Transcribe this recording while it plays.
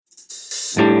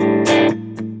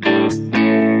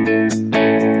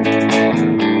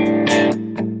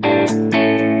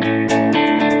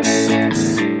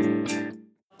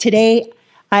today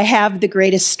I have the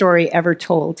greatest story ever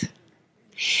told.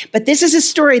 But this is a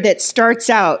story that starts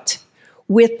out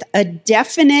with a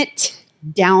definite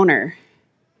downer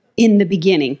in the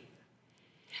beginning.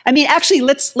 I mean, actually,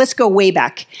 let's go way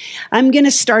back. I'm going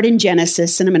to start in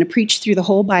Genesis, and I'm going to preach through the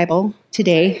whole Bible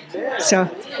today. So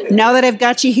now that I've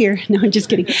got you here, no, I'm just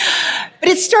kidding. But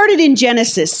it started in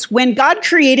Genesis when God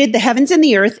created the heavens and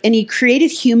the earth, and he created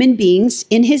human beings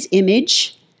in his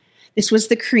image. This was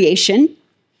the creation.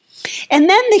 And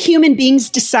then the human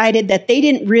beings decided that they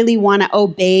didn't really want to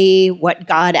obey what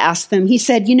God asked them. He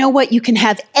said, you know what? You can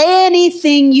have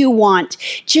anything you want.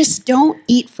 Just don't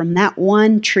eat from that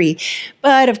one tree.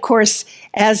 But of course,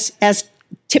 as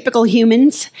typical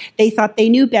humans, they thought they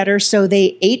knew better. So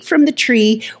they ate from the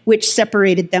tree, which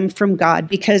separated them from God,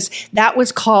 because that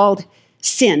was called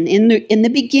sin. In the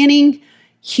beginning,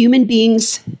 human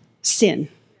beings sin.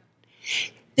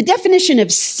 The definition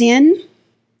of sin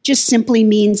just simply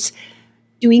means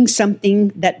doing something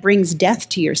that brings death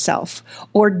to yourself,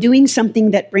 or doing something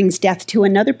that brings death to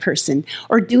another person,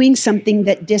 or doing something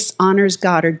that dishonors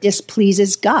God or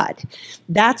displeases God.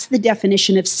 That's the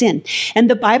definition of sin. And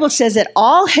the Bible says that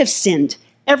all have sinned.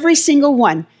 Every single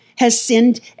one has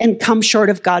sinned and come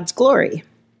short of God's glory.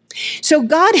 So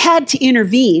God had to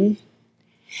intervene.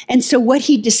 And so what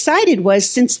he decided was,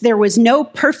 since there was no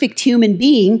perfect human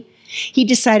being, he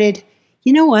decided,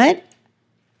 you know what?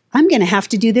 I'm going to have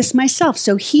to do this myself.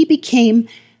 So he became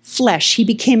flesh. He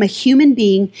became a human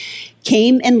being,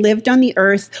 came and lived on the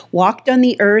earth, walked on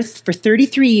the earth for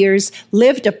 33 years,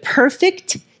 lived a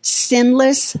perfect,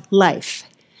 sinless life.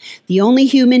 The only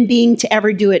human being to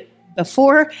ever do it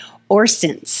before or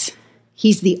since.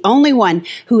 He's the only one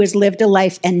who has lived a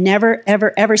life and never,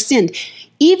 ever, ever sinned,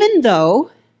 even though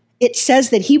it says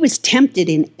that he was tempted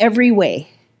in every way.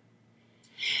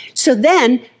 So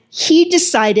then, he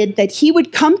decided that he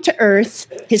would come to earth.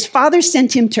 His Father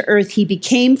sent him to earth. He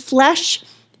became flesh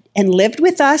and lived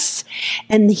with us,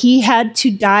 and he had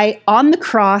to die on the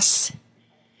cross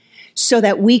so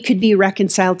that we could be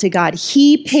reconciled to God.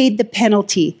 He paid the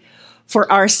penalty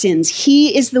for our sins.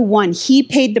 He is the one. He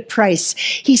paid the price.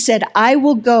 He said, I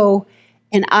will go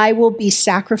and I will be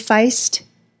sacrificed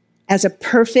as a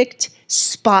perfect,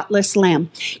 spotless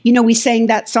lamb. You know, we sang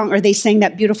that song, or they sang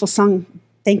that beautiful song.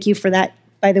 Thank you for that.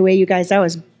 By the way, you guys, that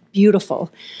was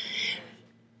beautiful.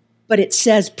 But it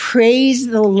says, praise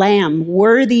the Lamb,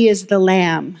 worthy is the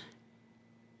Lamb.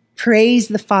 Praise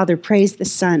the Father, praise the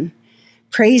Son,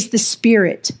 praise the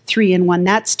Spirit, 3 in 1.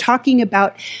 That's talking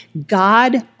about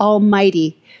God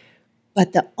Almighty.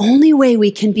 But the only way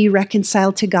we can be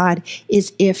reconciled to God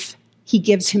is if he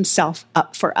gives himself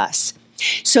up for us.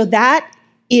 So that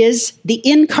is the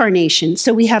incarnation.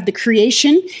 So we have the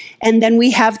creation, and then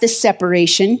we have the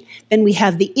separation. Then we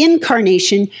have the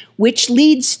incarnation, which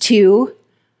leads to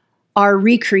our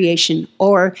recreation.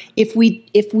 Or if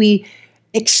we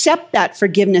accept that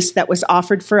forgiveness that was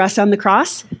offered for us on the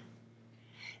cross,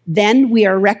 then we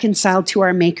are reconciled to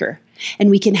our Maker, and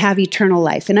we can have eternal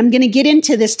life. And I'm going to get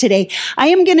into this today. I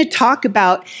am going to talk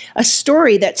about a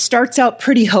story that starts out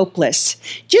pretty hopeless,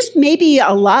 just maybe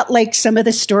a lot like some of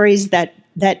the stories that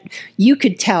you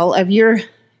could tell of your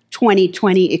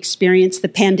 2020 experience, the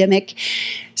pandemic.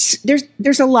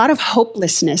 There's a lot of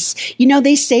hopelessness. You know,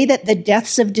 they say that the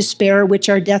deaths of despair, which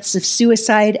are deaths of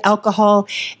suicide, alcohol,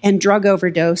 and drug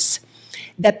overdose,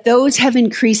 that those have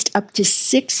increased up to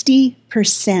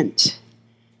 60%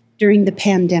 during the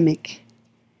pandemic.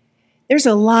 There's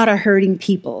a lot of hurting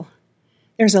people.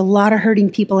 There's a lot of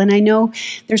hurting people, and I know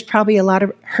there's probably a lot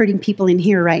of hurting people in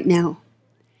here right now.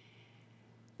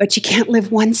 But you can't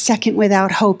live 1 second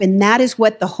without hope. And that is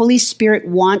what the Holy Spirit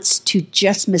wants to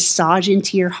just massage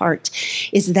into your heart,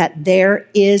 is that there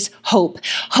is hope.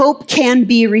 Hope can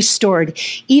be restored.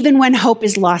 Even when hope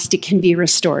is lost, it can be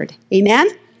restored. Amen?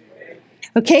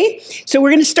 Okay, so we're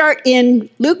going to start in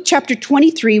Luke chapter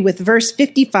 23 with verse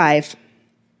 55.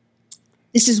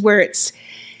 This is where it's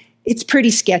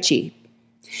pretty sketchy.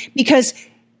 Because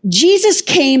Jesus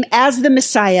came as the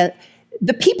Messiah.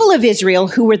 The people of Israel,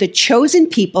 who were the chosen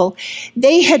people,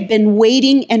 they had been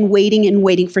waiting and waiting and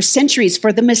waiting for centuries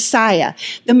for the Messiah.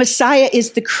 The Messiah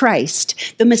is the Christ.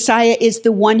 The Messiah is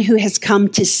the one who has come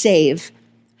to save.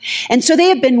 And so they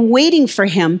have been waiting for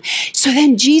him. So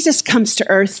then Jesus comes to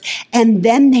earth, and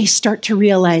then they start to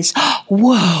realize,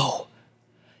 whoa,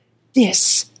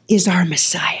 this is our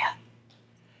Messiah.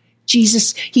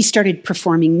 Jesus, he started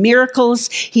performing miracles.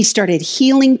 He started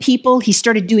healing people. He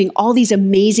started doing all these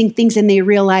amazing things, and they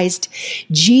realized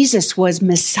Jesus was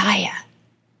Messiah.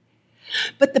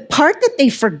 But the part that they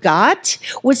forgot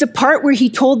was a part where he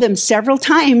told them several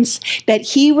times that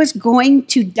he was going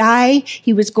to die,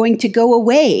 he was going to go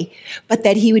away, but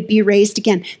that he would be raised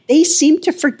again. They seem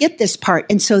to forget this part.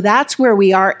 And so that's where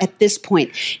we are at this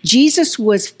point. Jesus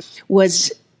was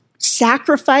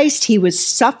sacrificed, he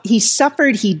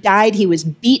suffered, he died, he was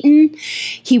beaten,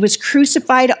 he was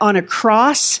crucified on a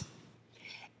cross,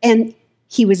 and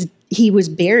he was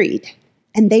buried.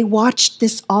 And they watched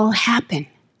this all happen.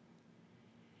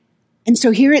 And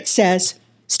so here it says,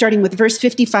 starting with verse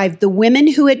 55, the women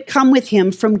who had come with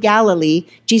him from Galilee,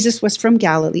 Jesus was from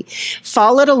Galilee,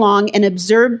 followed along and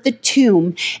observed the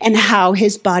tomb and how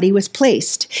his body was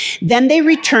placed. Then they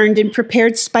returned and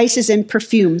prepared spices and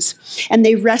perfumes, and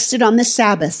they rested on the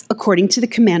Sabbath according to the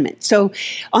commandment. So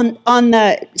on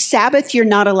the Sabbath, you're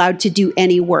not allowed to do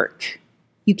any work.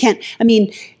 You can't,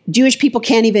 Jewish people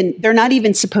they're not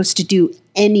even supposed to do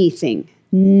anything,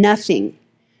 nothing.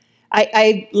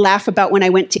 I laugh about when I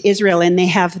went to Israel and they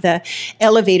have the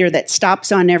elevator that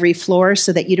stops on every floor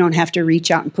so that you don't have to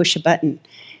reach out and push a button,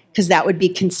 because that would be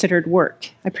considered work.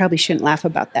 I probably shouldn't laugh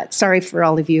about that. Sorry for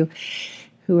all of you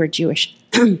who are Jewish.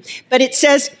 But it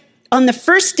says on the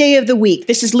first day of the week,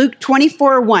 this is Luke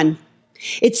 24:1.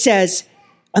 It says,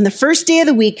 on the first day of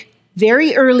the week,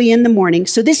 very early in the morning.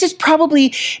 So this is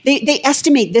probably, they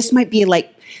estimate this might be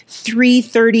like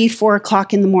 3:30, 4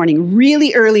 o'clock in the morning,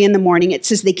 really early in the morning. It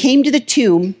says they came to the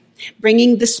tomb,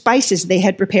 bringing the spices they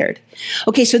had prepared.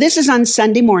 Okay, so this is on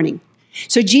Sunday morning.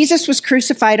 So Jesus was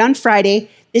crucified on Friday.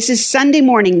 This is Sunday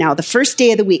morning now, the first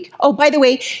day of the week. Oh, by the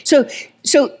way, so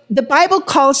the Bible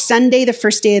calls Sunday the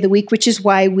first day of the week, which is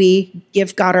why we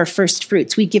give God our first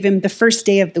fruits. We give him the first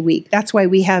day of the week. That's why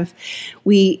we have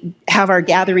our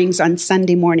gatherings on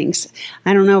Sunday mornings.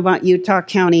 I don't know about Utah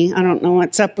County. I don't know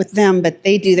what's up with them, but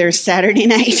they do theirs Saturday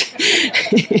night.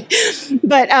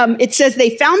 But it says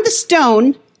they found the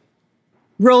stone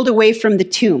rolled away from the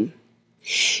tomb.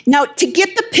 Now, to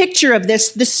get the picture of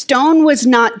this, the stone was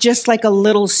not just like a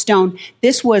little stone.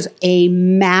 This was a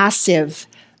massive,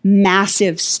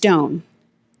 massive stone.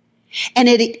 And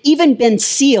it had even been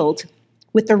sealed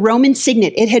with the Roman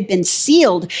signet. It had been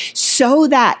sealed so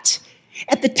that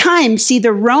at the time, see,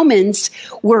 the Romans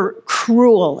were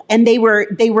cruel and they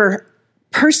were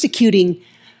persecuting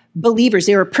believers.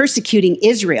 They were persecuting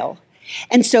Israel.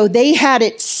 And so they had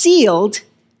it sealed.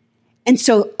 And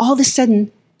so all of a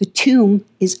sudden, the tomb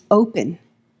is open.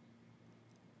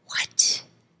 What?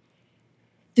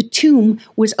 The tomb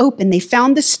was open. They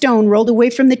found the stone rolled away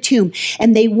from the tomb,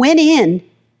 and they went in.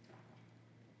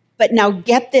 But now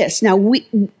get this. Now we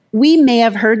may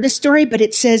have heard the story, but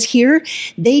it says here,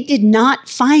 they did not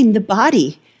find the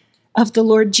body of the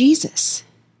Lord Jesus.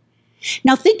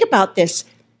 Now think about this.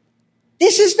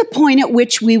 This is the point at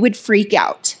which we would freak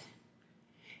out.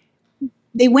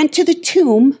 They went to the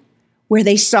tomb where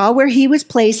they saw where he was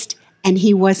placed, and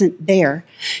he wasn't there.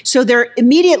 So they're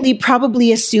immediately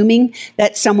probably assuming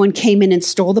that someone came in and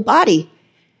stole the body.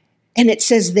 And it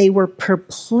says they were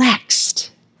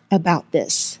perplexed about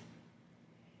this.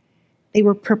 They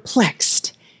were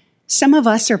perplexed. Some of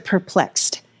us are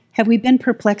perplexed. Have we been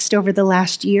perplexed over the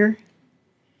last year?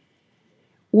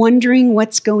 Wondering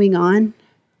what's going on?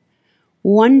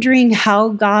 Wondering how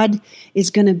God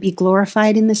is going to be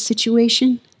glorified in this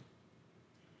situation?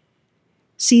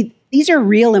 See, these are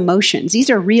real emotions.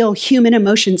 These are real human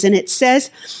emotions. And it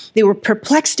says they were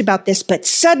perplexed about this, but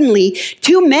suddenly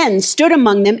 2 men stood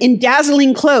among them in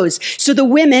dazzling clothes. So the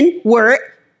women were,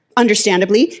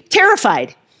 understandably,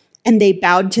 terrified, and they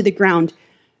bowed to the ground.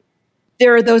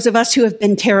 There are those of us who have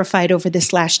been terrified over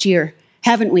this last year,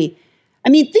 haven't we?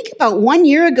 Think about 1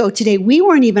 year ago today, we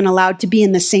weren't even allowed to be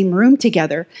in the same room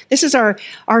together. This is our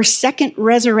second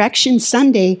Resurrection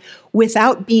Sunday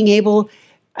without being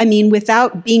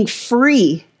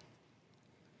free.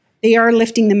 They are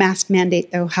lifting the mask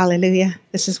mandate, though. Hallelujah.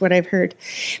 This is what I've heard.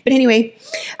 But anyway,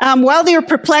 while they were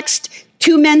perplexed,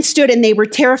 2 men stood and they were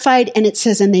terrified. And it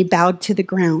says, and they bowed to the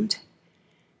ground.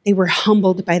 They were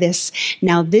humbled by this.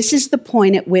 Now, this is the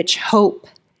point at which hope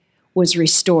was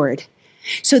restored.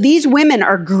 So these women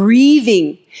are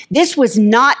grieving. This was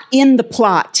not in the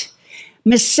plot.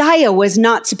 Messiah was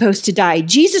not supposed to die.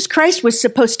 Jesus Christ was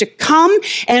supposed to come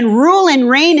and rule and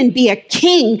reign and be a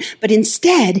king, but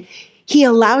instead, he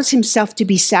allows himself to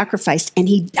be sacrificed and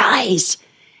he dies.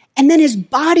 And then his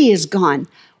body is gone.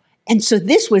 And so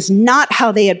this was not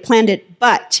how they had planned it,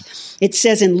 but it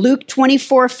says in Luke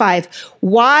 24:5,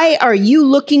 "Why are you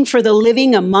looking for the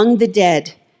living among the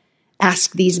dead?"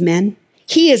 asked these men.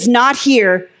 "He is not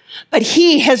here, but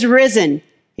he has risen."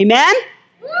 Amen?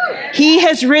 He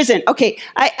has risen. Okay,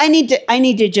 I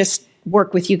need to just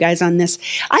work with you guys on this.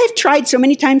 I've tried so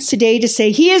many times today to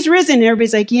say, he is risen. And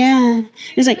everybody's like, yeah.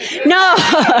 It's like, no.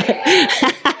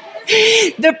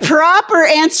 The proper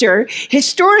answer,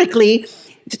 historically,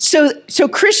 so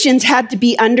Christians had to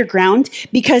be underground,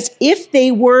 because if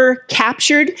they were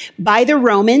captured by the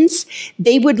Romans,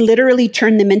 they would literally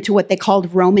turn them into what they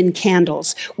called Roman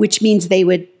candles, which means they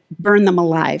would burn them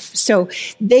alive. So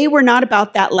they were not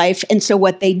about that life. And so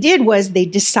what they did was they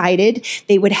decided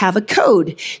they would have a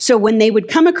code. So when they would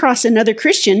come across another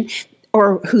Christian,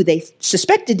 or who they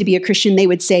suspected to be a Christian, they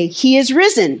would say, he is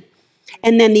risen.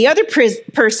 And then the other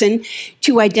person,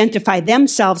 to identify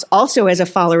themselves also as a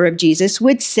follower of Jesus,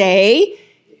 would say,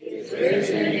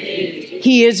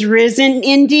 he is risen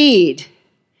indeed.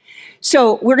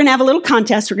 So we're going to have a little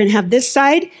contest. We're going to have this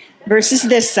side versus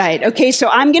this side. Okay, so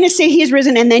I'm going to say he is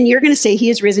risen, and then you're going to say he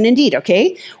is risen indeed,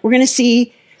 okay? We're going to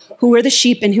see who are the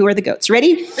sheep and who are the goats.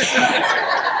 Ready? He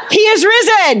is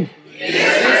risen! He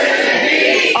is risen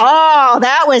indeed! Oh,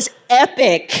 that was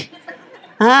epic.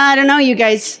 I don't know, you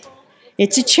guys.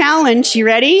 It's a challenge. You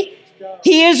ready?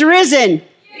 He is risen.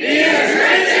 He is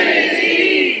risen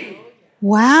indeed.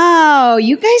 Wow,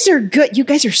 you guys are good. You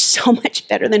guys are so much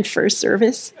better than first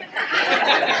service.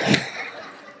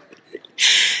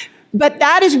 But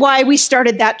that is why we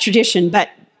started that tradition. But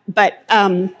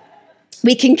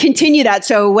we can continue that.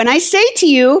 So when I say to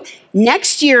you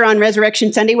next year on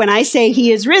Resurrection Sunday, when I say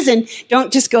he is risen,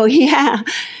 don't just go, yeah.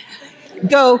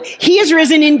 Go, he is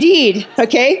risen indeed.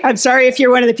 Okay? I'm sorry if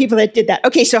you're one of the people that did that.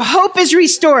 Okay, so hope is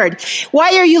restored.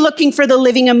 Why are you looking for the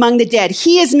living among the dead?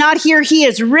 He is not here. He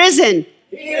is risen.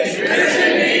 He is risen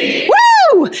indeed.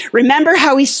 Woo! Remember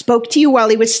how he spoke to you while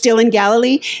he was still in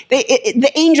Galilee?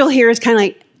 The angel here is kind of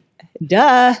like,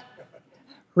 duh.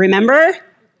 Remember?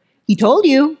 He told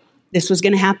you this was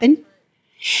going to happen.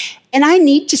 And I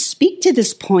need to speak to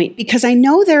this point because I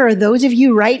know there are those of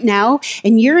you right now,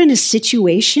 and you're in a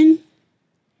situation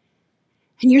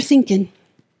and you're thinking,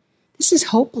 this is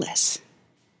hopeless.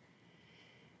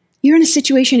 You're in a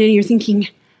situation and you're thinking,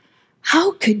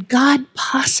 how could God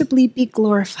possibly be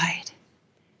glorified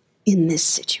in this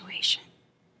situation?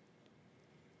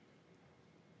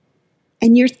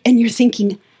 And you're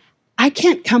thinking, I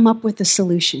can't come up with a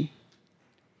solution.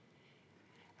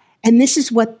 And this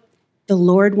is what the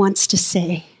Lord wants to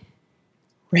say.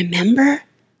 Remember?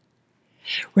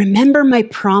 Remember my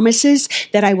promises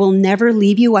that I will never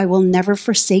leave you. I will never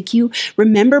forsake you.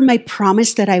 Remember my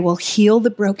promise that I will heal the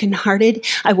brokenhearted.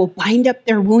 I will bind up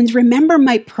their wounds. Remember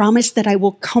my promise that I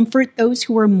will comfort those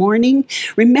who are mourning.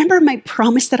 Remember my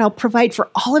promise that I'll provide for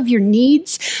all of your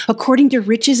needs according to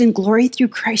riches and glory through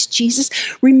Christ Jesus.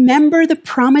 Remember the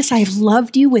promise I've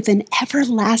loved you with an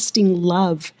everlasting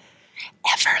love.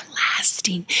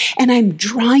 Everlasting. And I'm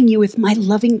drawing you with my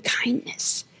loving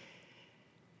kindness.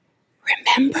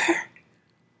 Remember?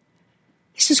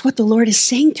 This is what the Lord is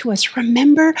saying to us.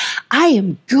 Remember, I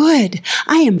am good.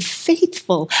 I am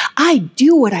faithful. I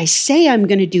do what I say I'm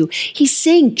going to do. He's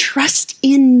saying, trust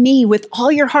in me with all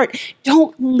your heart.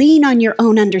 Don't lean on your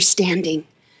own understanding.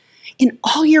 In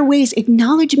all your ways,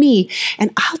 acknowledge me,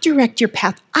 and I'll direct your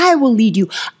path. I will lead you.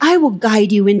 I will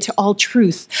guide you into all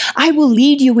truth. I will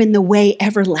lead you in the way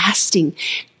everlasting.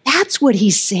 That's what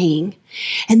he's saying.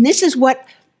 And this is what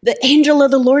the angel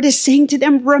of the Lord is saying to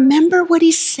them. Remember what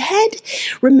he said?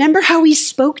 Remember how he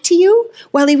spoke to you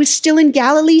while he was still in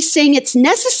Galilee, saying it's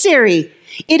necessary.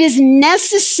 It is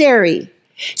necessary.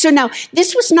 So now,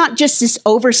 this was not just this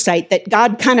oversight that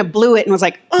God kind of blew it and was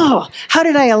like, oh, how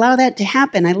did I allow that to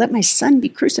happen? I let my son be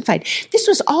crucified. This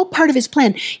was all part of his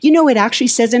plan. You know, it actually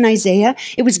says in Isaiah,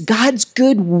 it was God's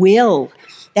good will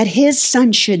that his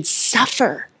son should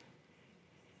suffer.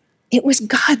 It was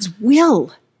God's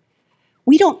will.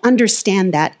 We don't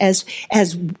understand that as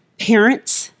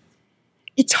parents.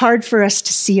 It's hard for us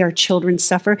to see our children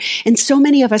suffer. And so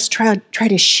many of us try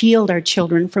to shield our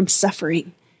children from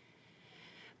suffering.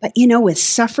 But you know, with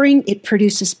suffering, it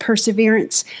produces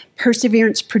perseverance.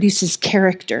 Perseverance produces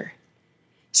character.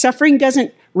 Suffering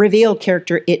doesn't reveal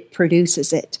character, it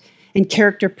produces it. And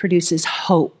character produces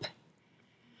hope.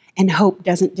 And hope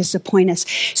doesn't disappoint us.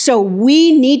 So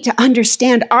we need to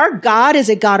understand our God is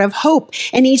a God of hope.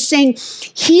 And he's saying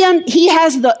he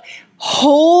has the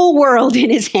whole world in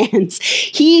his hands.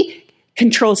 He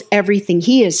controls everything.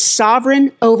 He is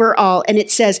sovereign over all. And it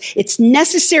says it's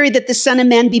necessary that the Son of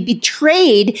Man be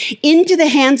betrayed into the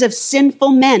hands of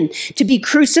sinful men, to be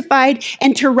crucified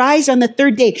and to rise on the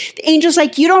third day. The angel's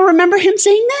like, you don't remember him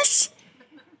saying this?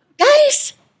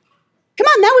 Guys, come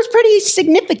on, that was pretty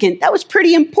significant. That was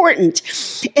pretty important.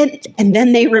 And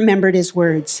then they remembered his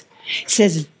words. It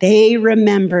says they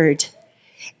remembered.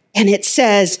 And it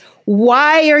says,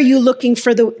 Why are you looking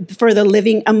for the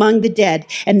living among the dead?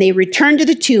 And they returned to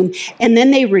the tomb, and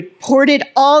then they reported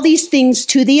all these things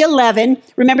to the 11.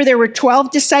 Remember, there were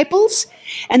 12 disciples,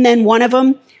 and then one of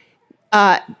them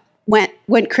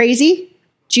went crazy,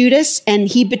 Judas, and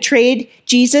he betrayed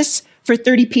Jesus for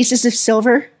 30 pieces of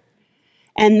silver.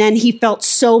 And then he felt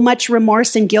so much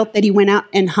remorse and guilt that he went out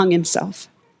and hung himself.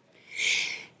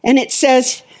 And it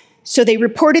says, so they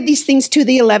reported these things to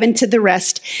the 11, to the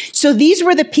rest. So these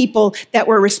were the people that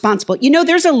were responsible. You know,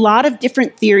 there's a lot of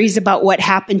different theories about what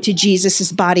happened to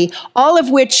Jesus's body, all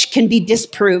of which can be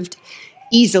disproved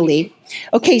easily.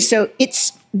 Okay, so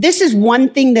this is one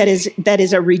thing that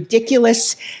is a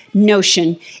ridiculous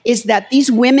notion, is that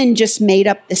these women just made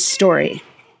up this story.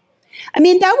 I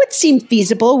mean, that would seem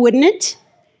feasible, wouldn't it?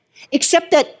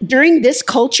 Except that during this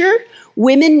culture,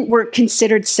 women were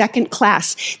considered second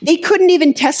class. They couldn't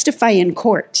even testify in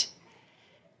court.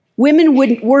 Women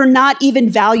were not even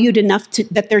valued enough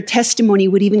that their testimony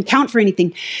would even count for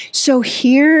anything. So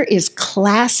here is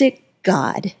classic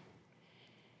God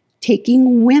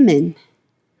taking women.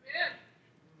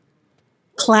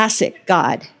 Classic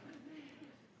God.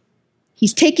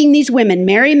 He's taking these women.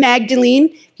 Mary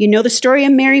Magdalene, you know the story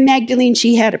of Mary Magdalene.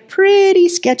 She had a pretty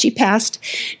sketchy past.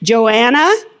 Joanna,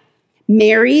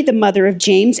 Mary, the mother of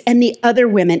James, and the other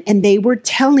women, and they were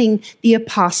telling the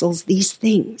apostles these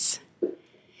things.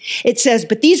 It says,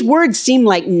 but these words seem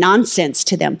like nonsense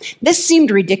to them. This seemed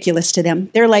ridiculous to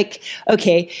them. They're like,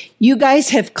 okay, you guys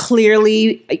have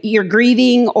clearly, you're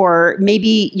grieving, or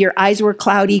maybe your eyes were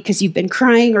cloudy because you've been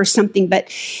crying or something, but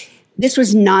this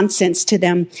was nonsense to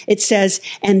them. It says,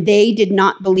 and they did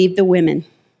not believe the women.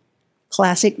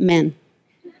 Classic men.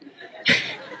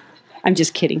 I'm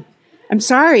just kidding. I'm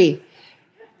sorry.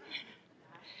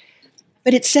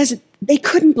 But it says they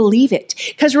couldn't believe it.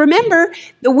 Because remember,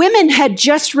 the women had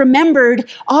just remembered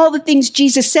all the things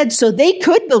Jesus said, so they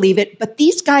could believe it, but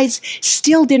these guys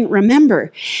still didn't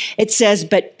remember. It says,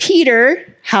 but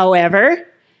Peter, however,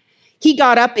 he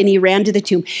got up and he ran to the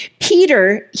tomb.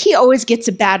 Peter, he always gets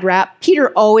a bad rap. Peter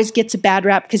always gets a bad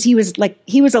rap because he was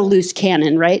a loose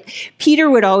cannon, right? Peter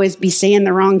would always be saying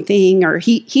the wrong thing, or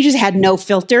he just had no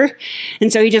filter.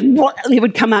 And so he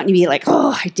would come out and he'd be like,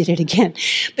 oh, I did it again.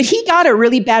 But he got a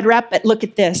really bad rap, but look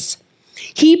at this.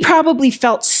 He probably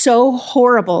felt so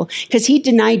horrible because he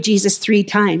denied Jesus 3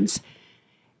 times.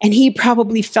 And he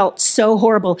probably felt so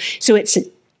horrible. So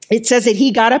it says that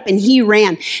he got up and he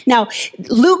ran. Now,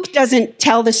 Luke doesn't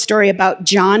tell the story about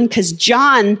John, because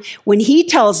John, when he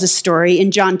tells the story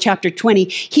in John chapter 20,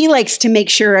 he likes to make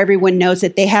sure everyone knows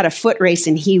that they had a foot race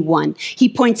and he won. He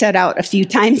points that out a few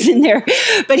times in there.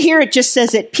 But here it just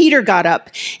says that Peter got up,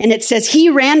 and it says he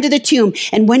ran to the tomb,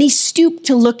 and when he stooped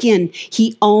to look in,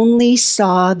 he only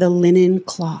saw the linen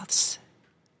cloths.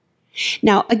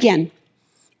 Now, again,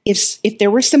 if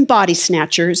there were some body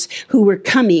snatchers who were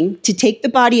coming to take the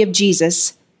body of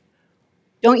Jesus,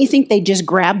 don't you think they'd just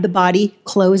grab the body,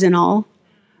 clothes and all?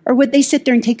 Or would they sit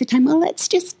there and take the time, well, let's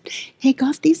just take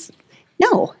off these?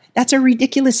 No, that's a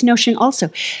ridiculous notion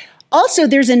also. Also,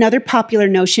 there's another popular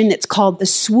notion that's called the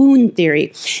swoon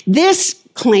theory. This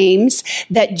claims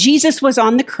that Jesus was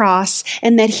on the cross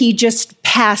and that he just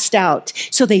passed out.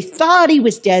 So they thought he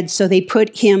was dead, so they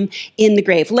put him in the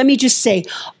grave. Let me just say,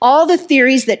 all the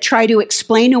theories that try to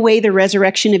explain away the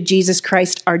resurrection of Jesus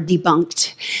Christ are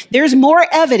debunked. There's more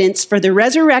evidence for the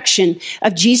resurrection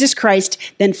of Jesus Christ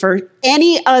than for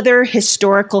any other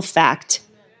historical fact.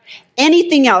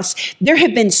 Anything else. There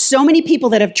have been so many people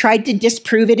that have tried to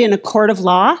disprove it in a court of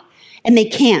law, and they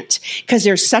can't, because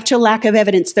there's such a lack of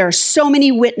evidence. There are so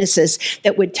many witnesses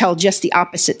that would tell just the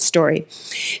opposite story.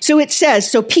 So it says,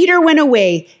 so Peter went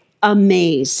away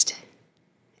amazed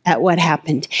at what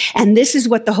happened. And this is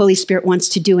what the Holy Spirit wants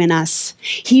to do in us.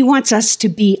 He wants us to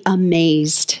be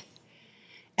amazed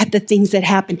at the things that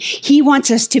happened. He wants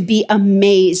us to be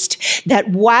amazed that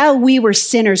while we were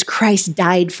sinners, Christ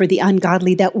died for the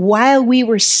ungodly, that while we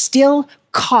were still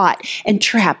caught and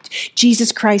trapped,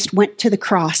 Jesus Christ went to the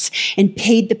cross and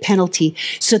paid the penalty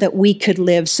so that we could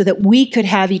live, so that we could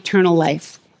have eternal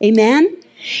life. Amen?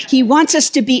 He wants us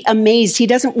to be amazed. He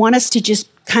doesn't want us to just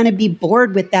kind of be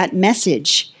bored with that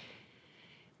message.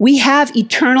 We have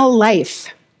eternal life.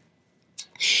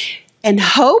 And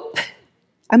hope,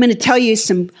 I'm going to tell you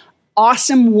some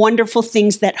awesome, wonderful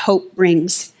things that hope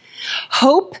brings.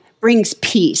 Hope brings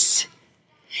peace.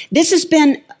 This has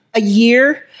been a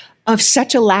year of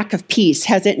such a lack of peace,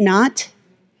 has it not?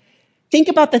 Think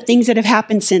about the things that have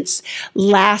happened since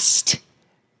last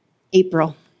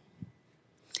April.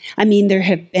 I mean,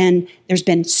 there's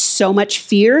been so much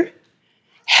fear,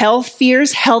 health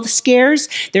fears, health scares.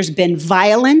 There's been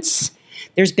violence.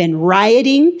 There's been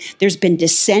rioting. There's been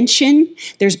dissension.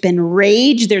 There's been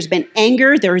rage. There's been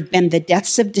anger. There have been the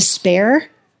deaths of despair,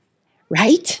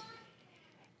 right?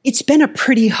 It's been a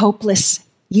pretty hopeless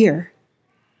year.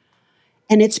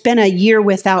 And it's been a year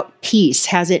without peace,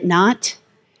 has it not?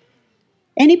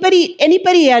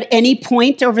 Anybody at any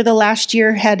point over the last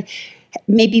year had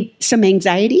maybe some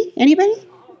anxiety? Anybody?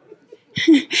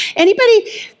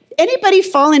 Anybody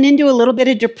fallen into a little bit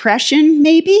of depression,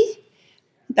 maybe?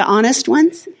 The honest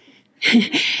ones?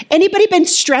 Anybody been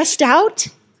stressed out?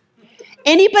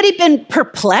 Anybody been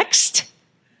perplexed?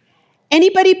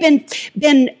 Anybody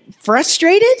been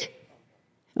frustrated?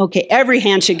 Okay, every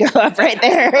hand should go up right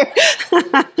there.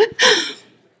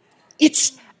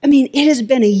 It has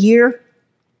been a year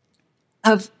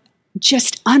of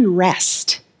just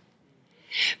unrest.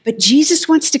 But Jesus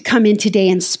wants to come in today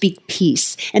and speak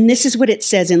peace. And this is what it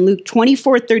says in Luke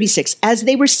 24:36. As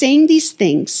they were saying these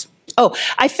things,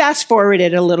 I fast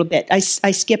forwarded a little bit. I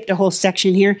skipped a whole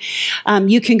section here.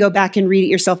 You can go back and read it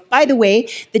yourself. By the way,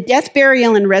 the death,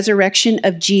 burial, and resurrection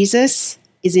of Jesus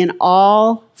is in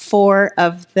all 4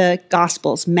 of the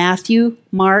Gospels: Matthew,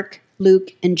 Mark,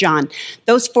 Luke, and John.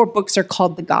 Those 4 books are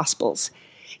called the Gospels.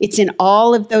 It's in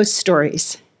all of those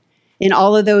stories, in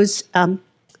all of those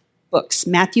books: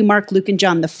 Matthew, Mark, Luke, and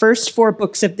John, the first 4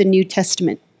 books of the New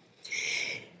Testament.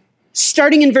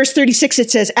 Starting in verse 36, it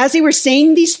says, as they were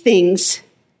saying these things,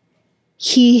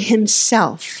 he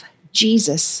himself,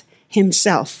 Jesus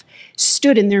himself,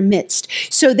 stood in their midst.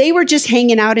 So they were just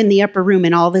hanging out in the upper room,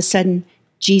 and all of a sudden,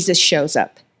 Jesus shows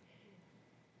up.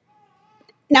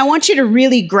 Now, I want you to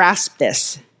really grasp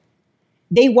this.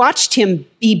 They watched him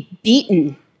be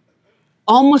beaten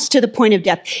almost to the point of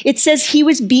death. It says he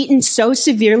was beaten so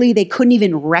severely they couldn't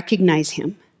even recognize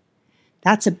him.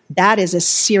 That is a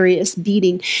serious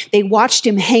beating. They watched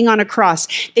him hang on a cross.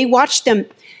 They watched them,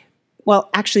 well,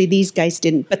 actually these guys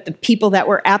didn't, but the people that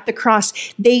were at the cross,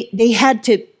 they had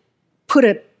to put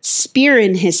a spear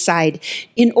in his side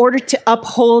in order to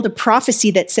uphold a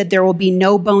prophecy that said there will be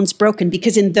no bones broken.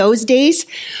 Because in those days,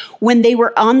 when they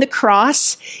were on the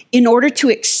cross, in order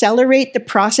to accelerate the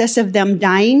process of them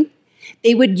dying,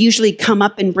 they would usually come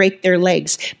up and break their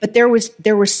legs. But there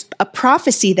was a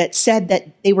prophecy that said that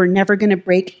they were never going to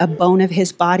break a bone of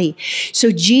his body.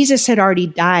 So Jesus had already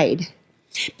died.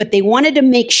 But they wanted to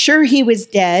make sure he was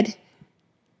dead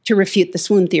to refute the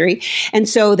swoon theory. And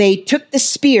so they took the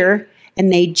spear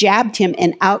and they jabbed him,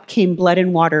 and out came blood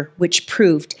and water, which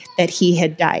proved that he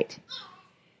had died.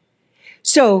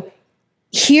 So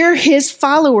here his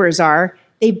followers are.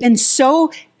 They've been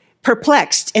so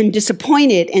perplexed and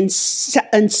disappointed and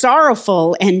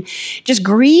sorrowful and just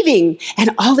grieving.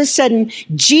 And all of a sudden,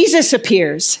 Jesus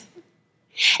appears.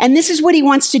 And this is what he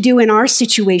wants to do in our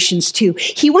situations too.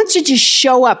 He wants to just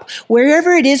show up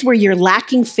wherever it is where you're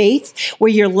lacking faith,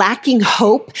 where you're lacking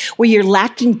hope, where you're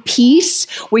lacking peace,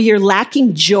 where you're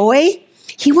lacking joy.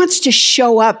 He wants to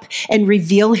show up and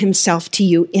reveal himself to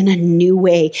you in a new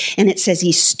way. And it says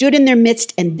he stood in their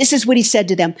midst, and this is what he said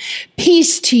to them: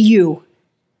 peace to you.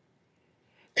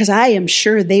 Because I am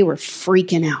sure they were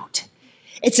freaking out.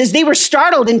 It says they were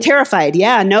startled and terrified.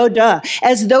 Yeah, no duh.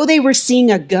 As though they were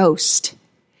seeing a ghost.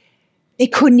 They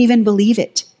couldn't even believe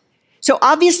it. So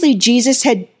obviously Jesus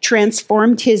had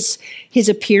transformed his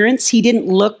appearance. He didn't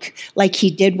look like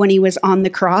he did when he was on the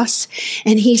cross.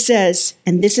 And he says,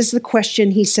 and this is the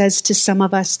question he says to some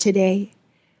of us today: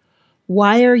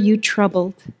 why are you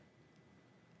troubled?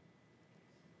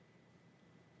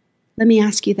 Let me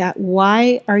ask you that.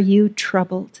 Why are you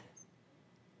troubled?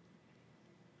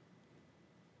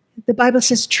 The Bible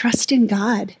says, trust in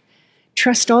God.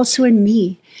 Trust also in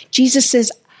me. Jesus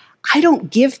says, I don't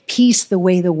give peace the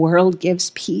way the world gives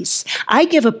peace. I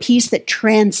give a peace that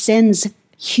transcends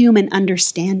human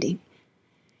understanding.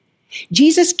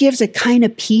 Jesus gives a kind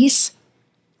of peace.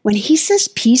 When he says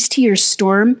peace to your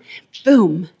storm,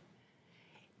 boom.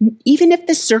 Even if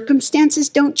the circumstances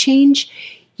don't change,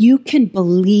 you can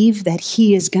believe that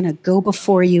he is going to go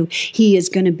before you. He is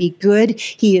going to be good.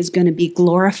 He is going to be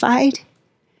glorified.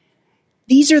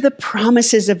 These are the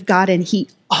promises of God, and he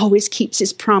always keeps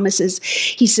his promises.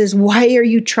 He says, why are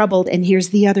you troubled? And here's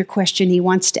the other question he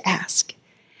wants to ask.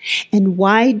 And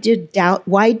why do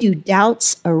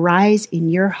doubts arise in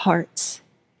your hearts?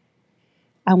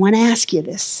 I want to ask you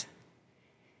this.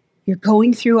 You're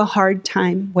going through a hard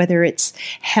time, whether it's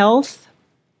health,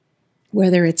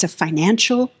 whether it's a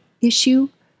financial issue,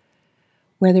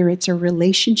 whether it's a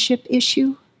relationship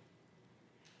issue.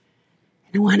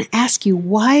 And I want to ask you,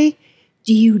 why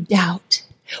do you doubt?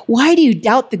 Why do you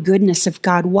doubt the goodness of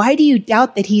God? Why do you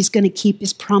doubt that he's going to keep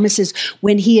his promises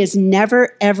when he has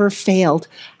never, ever failed?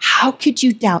 How could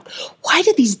you doubt? Why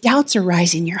do these doubts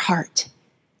arise in your heart?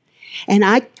 And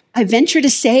I venture to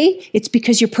say it's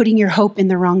because you're putting your hope in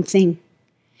the wrong thing.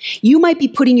 You might be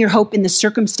putting your hope in the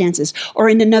circumstances or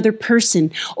in another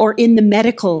person or in the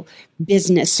medical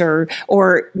business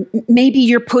or maybe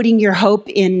you're putting your hope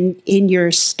in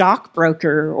your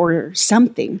stockbroker or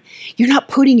something. You're not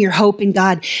putting your hope in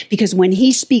God, because when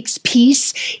he speaks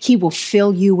peace, he will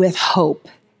fill you with hope,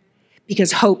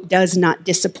 because hope does not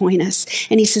disappoint us.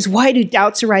 And he says, why do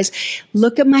doubts arise?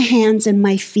 Look at my hands and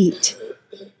my feet.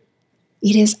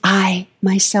 It is I,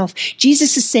 myself.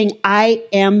 Jesus is saying, I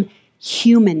am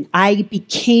human. I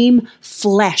became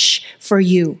flesh for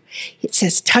you. It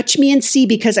says, touch me and see,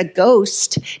 because a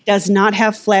ghost does not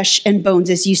have flesh and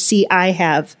bones as you see I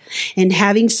have. And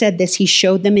having said this, he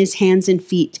showed them his hands and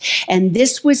feet. And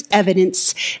this was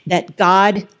evidence that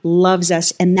God loves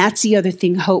us. And that's the other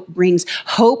thing hope brings.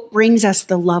 Hope brings us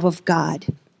the love of God.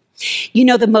 You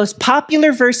know, the most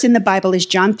popular verse in the Bible is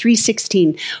John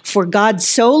 3:16. For God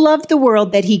so loved the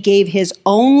world that he gave his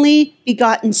only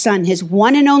begotten son, his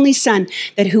one and only son,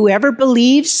 that whoever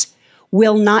believes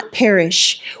will not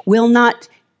perish, will not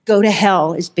go to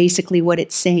hell, is basically what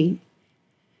it's saying.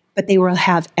 But they will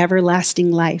have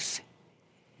everlasting life.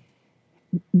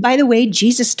 By the way,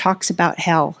 Jesus talks about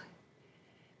hell.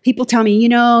 People tell me,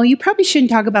 you probably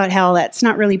shouldn't talk about hell. That's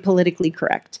not really politically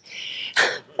correct.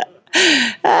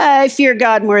 I fear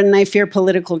God more than I fear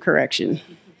political correction.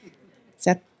 Is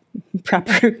that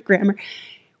proper grammar?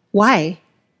 Why?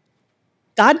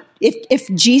 God, if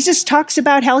Jesus talks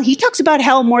about hell, he talks about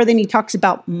hell more than he talks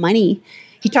about money.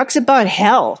 He talks about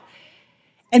hell.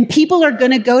 And people are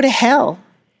going to go to hell.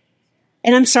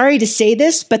 And I'm sorry to say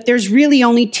this, but there's really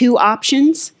only two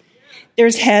options.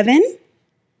 There's heaven,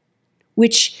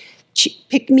 which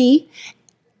pick me,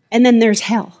 and then there's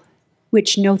hell,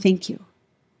 which no thank you.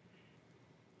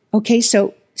 Okay,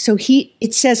 so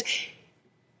it says,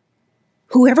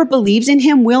 whoever believes in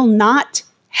him will not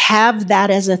have that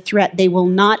as a threat. They will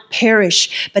not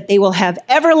perish, but they will have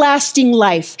everlasting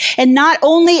life. And not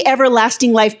only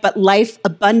everlasting life, but life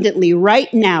abundantly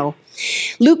right now.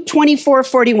 Luke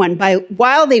 24:41,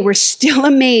 while they were still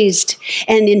amazed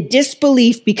and in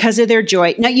disbelief because of their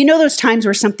joy. Now, you know those times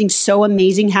where something so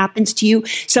amazing happens to you,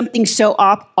 something so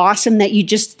awesome that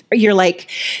you're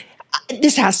like,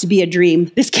 this has to be a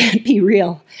dream. This can't be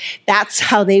real. That's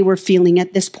how they were feeling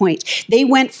at this point. They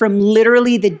went from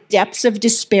literally the depths of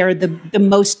despair, the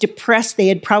most depressed they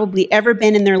had probably ever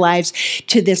been in their lives,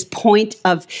 to this point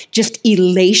of just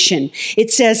elation.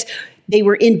 It says they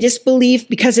were in disbelief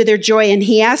because of their joy, and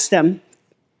he asked them,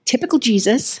 typical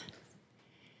Jesus,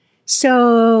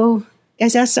 so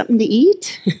is that something to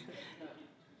eat?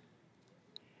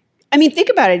 I mean, think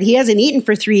about it. He hasn't eaten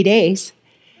for 3 days.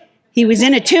 He was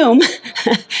in a tomb.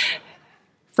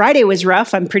 Friday was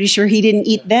rough. I'm pretty sure he didn't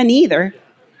eat then either.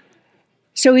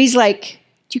 So he's like,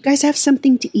 do you guys have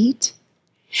something to eat?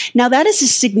 Now that is a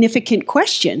significant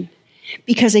question,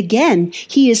 because again,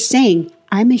 he is saying,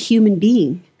 I'm a human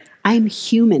being. I'm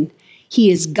human. He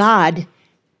is God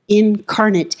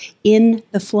incarnate in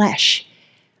the flesh.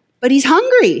 But he's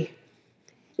hungry.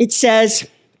 It says,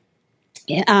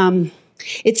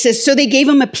 so they gave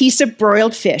him a piece of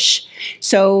broiled fish.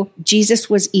 So Jesus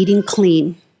was eating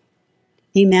clean.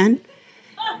 Amen?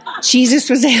 Jesus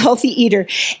was a healthy eater.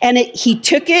 And he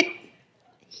took it.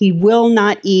 He will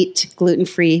not eat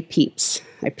gluten-free Peeps,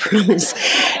 I promise.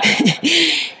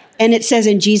 And it says,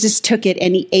 and Jesus took it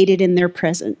and he ate it in their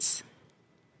presence.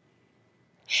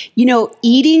 You know,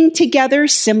 eating together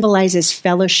symbolizes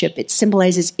fellowship. It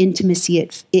symbolizes intimacy.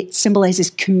 It symbolizes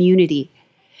community.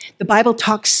 The Bible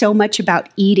talks so much about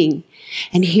eating.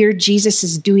 And here Jesus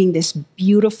is doing this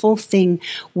beautiful thing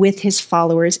with his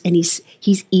followers, and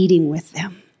he's eating with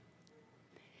them.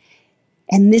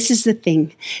 And this is the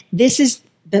thing. This is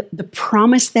the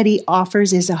promise that he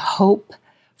offers, is a hope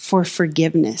for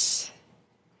forgiveness.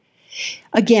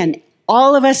 Again,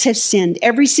 all of us have sinned.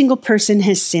 Every single person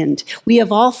has sinned. We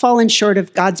have all fallen short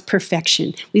of God's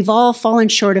perfection. We've all fallen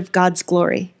short of God's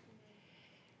glory.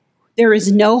 There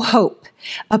is no hope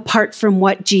apart from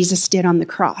what Jesus did on the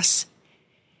cross.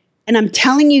 And I'm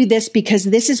telling you this because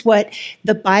this is what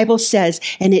the Bible says,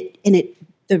 and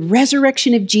the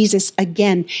resurrection of Jesus,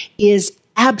 again, is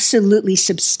absolutely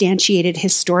substantiated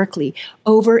historically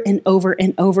over and over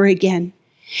and over again.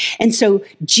 And so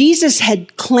Jesus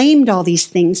had claimed all these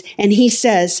things, and he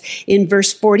says in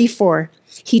verse 44,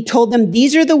 he told them,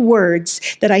 these are the words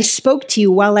that I spoke to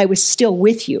you while I was still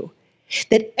with you.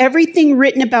 that everything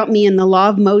written about me in the law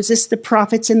of Moses, the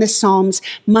prophets, and the Psalms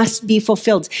must be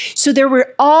fulfilled. So there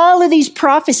were all of these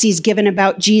prophecies given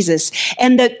about Jesus.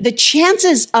 And the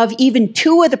chances of even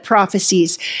two of the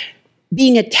prophecies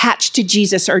being attached to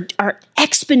Jesus are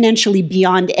exponentially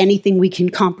beyond anything we can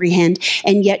comprehend.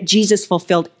 And yet Jesus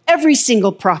fulfilled every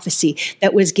single prophecy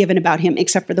that was given about him,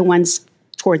 except for the ones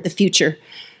toward the future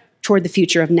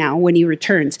of now when he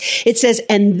returns. It says,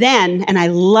 and then, and I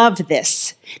love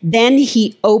this, then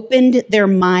he opened their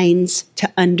minds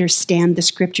to understand the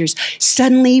scriptures.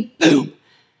 Suddenly, boom,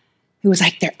 it was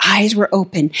like their eyes were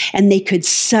open and they could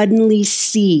suddenly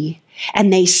see,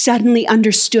 and they suddenly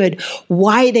understood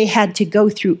why they had to go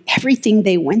through everything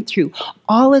they went through,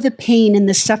 all of the pain and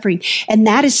the suffering. And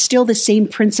that is still the same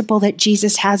principle that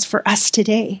Jesus has for us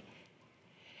today.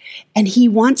 And he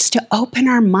wants to open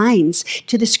our minds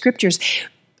to the scriptures.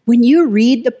 When you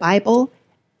read the Bible,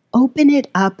 open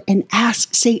it up and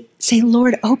ask, say,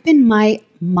 Lord, open my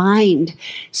mind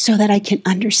so that I can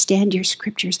understand your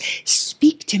scriptures.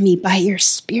 Speak to me by your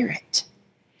Spirit.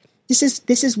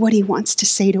 This is what he wants to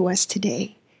say to us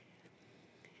today.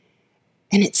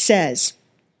 And it says,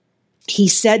 he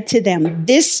said to them,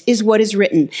 this is what is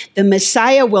written, the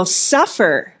Messiah will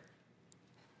suffer.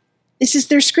 This is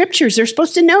their scriptures. They're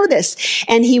supposed to know this.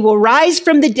 And he will rise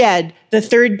from the dead the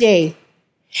third day.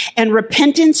 And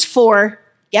repentance for,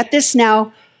 get this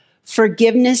now,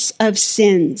 forgiveness of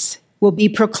sins will be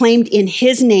proclaimed in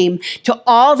his name to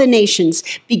all the nations,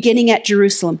 beginning at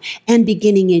Jerusalem and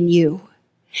beginning in you.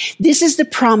 This is the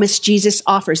promise Jesus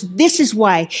offers. This is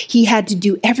why he had to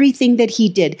do everything that he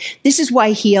did. This is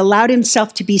why he allowed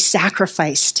himself to be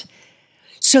sacrificed,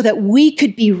 so that we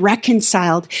could be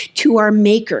reconciled to our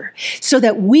Maker, so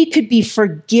that we could be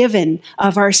forgiven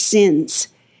of our sins.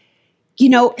 You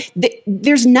know,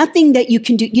 there's nothing that you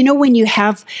can do. You know, when you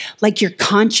have, like, your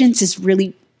conscience is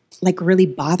really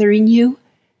bothering you?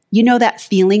 You know that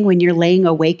feeling when you're laying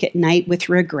awake at night with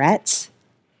regrets?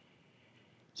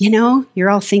 You know, you're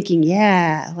all thinking,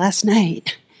 yeah, last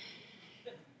night.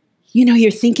 You know,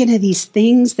 you're thinking of these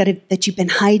things that you've been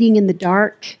hiding in the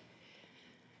dark.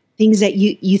 Things that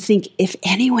you think, if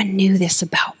anyone knew this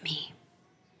about me.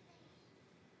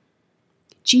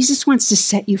 Jesus wants to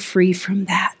set you free from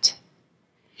that.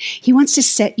 He wants to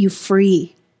set you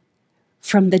free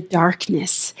from the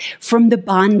darkness, from the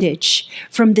bondage,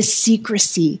 from the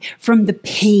secrecy, from the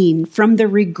pain, from the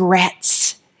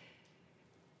regrets.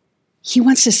 He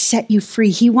wants to set you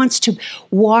free. He wants to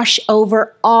wash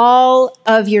over all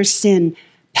of your sin,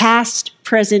 past,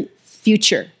 present,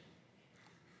 future.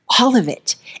 All of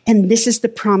it. And this is the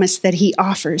promise that he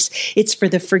offers. It's for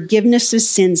the forgiveness of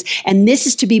sins. And this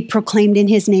is to be proclaimed in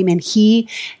his name. And he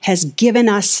has given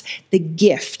us the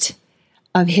gift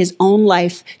of his own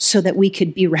life so that we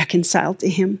could be reconciled to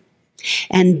him.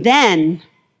 And then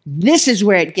this is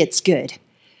where it gets good.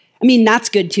 I mean, that's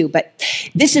good too, but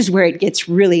this is where it gets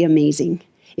really amazing,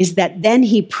 is that then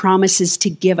he promises to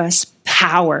give us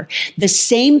power, the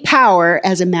same power,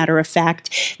 as a matter of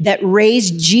fact, that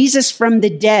raised Jesus from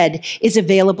the dead is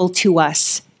available to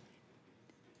us.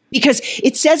 Because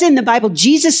it says in the Bible,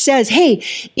 Jesus says, hey,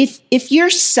 if your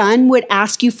son would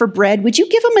ask you for bread, would you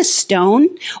give him a stone?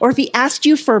 Or if he asked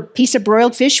you for a piece of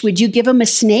broiled fish, would you give him a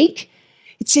snake?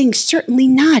 It's saying, certainly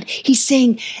not. He's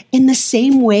saying, in the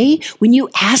same way, when you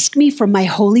ask me for my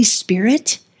Holy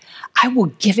Spirit, I will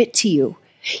give it to you.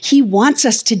 He wants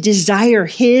us to desire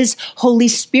his Holy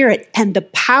Spirit and the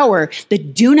power, the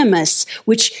dunamis,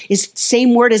 which is the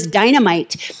same word as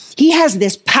dynamite. He has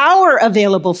this power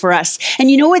available for us. And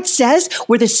you know what it says?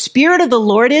 Where the Spirit of the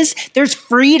Lord is, there's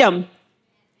freedom.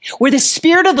 Where the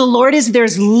Spirit of the Lord is,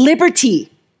 there's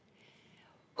liberty.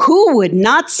 Who would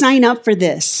not sign up for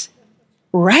this?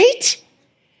 Right?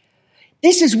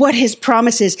 This is what his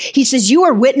promise is. He says, you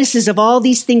are witnesses of all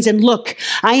these things. And look,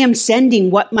 I am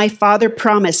sending what my Father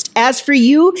promised. As for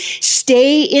you,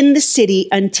 stay in the city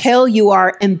until you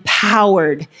are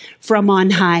empowered from on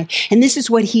high. And this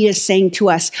is what he is saying to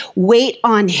us. Wait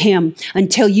on him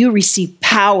until you receive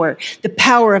power, the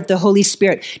power of the Holy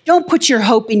Spirit. Don't put your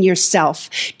hope in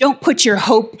yourself. Don't put your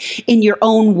hope in your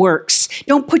own works.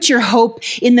 Don't put your hope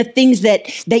in the things that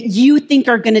you think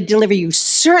are going to deliver you.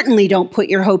 Certainly don't put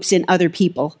your hopes in other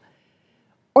people.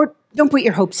 Or don't put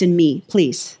your hopes in me,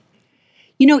 please.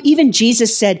 You know, even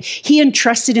Jesus said he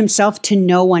entrusted himself to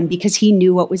no one because he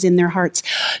knew what was in their hearts.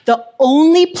 The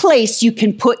only place you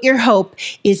can put your hope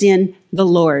is in the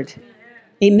Lord.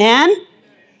 Amen?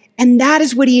 And that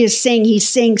is what he is saying. He's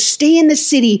saying, stay in the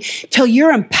city till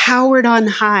you're empowered on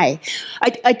high.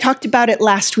 I talked about it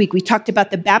last week. We talked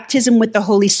about the baptism with the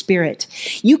Holy Spirit.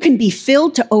 You can be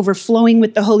filled to overflowing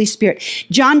with the Holy Spirit.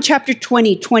 John chapter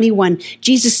 20, 21,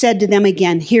 Jesus said to them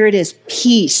again, here it is,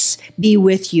 peace be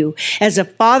with you. As a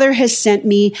Father has sent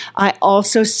me, I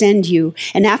also send you.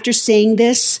 And after saying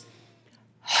this,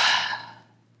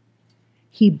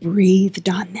 he breathed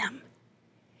on them.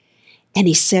 And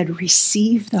he said,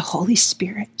 receive the Holy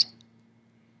Spirit.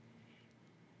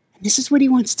 And this is what he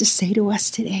wants to say to us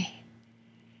today.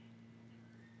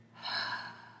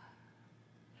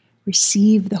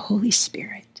 Receive the Holy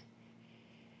Spirit.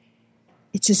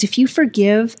 It says, if you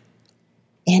forgive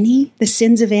the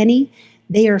sins of any,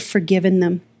 they are forgiven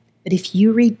them. But if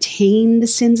you retain the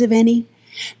sins of any,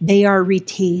 they are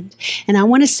retained. And I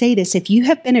want to say this, if you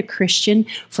have been a Christian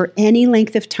for any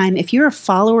length of time, if you're a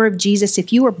follower of Jesus,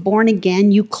 if you are born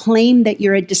again, you claim that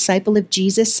you're a disciple of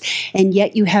Jesus, and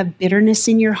yet you have bitterness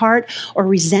in your heart, or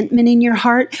resentment in your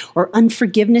heart, or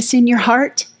unforgiveness in your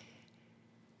heart,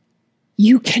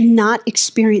 you cannot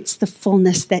experience the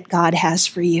fullness that God has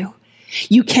for you.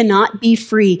 You cannot be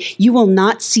free. You will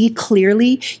not see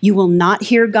clearly. You will not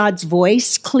hear God's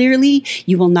voice clearly.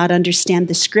 You will not understand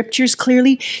the scriptures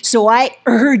clearly. So I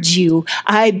urge you,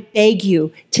 I beg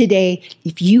you today,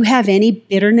 if you have any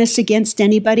bitterness against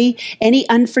anybody, any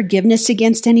unforgiveness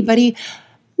against anybody,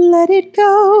 let it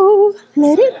go.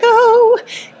 Let it go.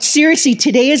 Seriously,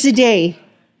 today is the day.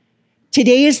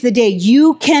 Today is the day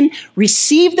you can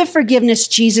receive the forgiveness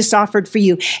Jesus offered for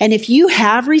you. And if you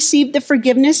have received the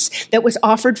forgiveness that was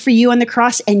offered for you on the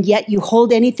cross, and yet you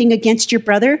hold anything against your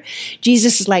brother,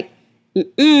 Jesus is like,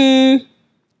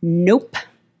 nope.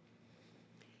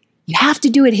 You have to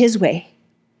do it his way.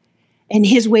 And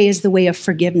his way is the way of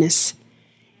forgiveness.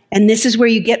 And this is where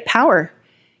you get power.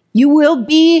 You will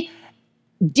be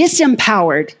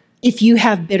disempowered if you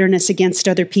have bitterness against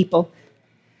other people.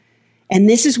 And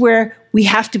this is where we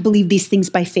have to believe these things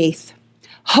by faith.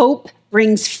 Hope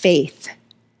brings faith.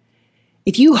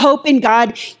 If you hope in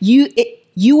God, you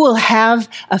will have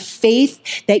a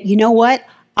faith that, you know what?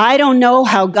 I don't know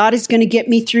how God is going to get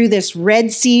me through this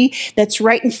Red Sea that's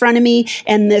right in front of me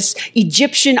and this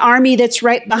Egyptian army that's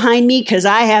right behind me, because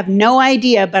I have no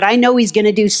idea, but I know he's going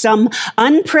to do some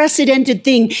unprecedented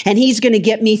thing and he's going to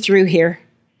get me through here.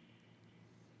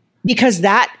 Because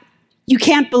you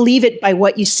can't believe it by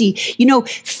what you see. You know,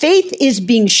 faith is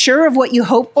being sure of what you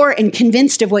hope for and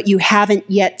convinced of what you haven't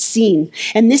yet seen.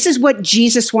 And this is what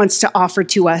Jesus wants to offer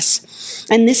to us.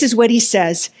 And this is what he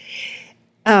says.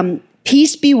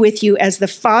 Peace be with you as the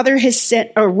Father has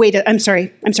sent,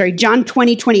 John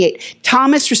 20, 28.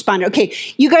 Thomas responded. Okay,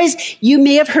 you guys, you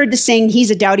may have heard the saying,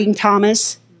 he's a doubting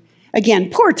Thomas. Again,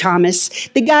 poor Thomas.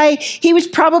 The guy, he was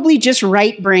probably just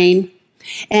right brain.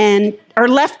 Or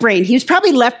left brain. He was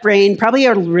probably left brain, probably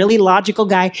a really logical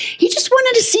guy. He just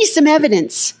wanted to see some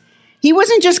evidence. He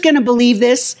wasn't just going to believe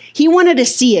this. He wanted to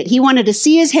see it. He wanted to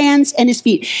see his hands and his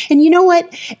feet. And you know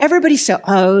what? Everybody said,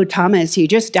 oh, Thomas, he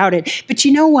just doubted. But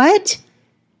you know what?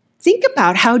 Think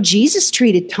about how Jesus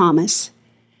treated Thomas.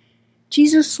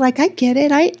 Jesus was like, I get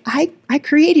it. I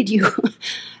created you.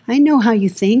 I know how you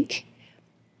think.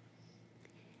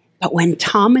 But when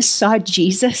Thomas saw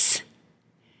Jesus,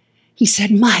 he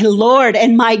said, my Lord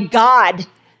and my God.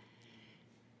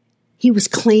 He was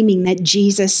claiming that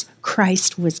Jesus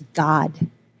Christ was God,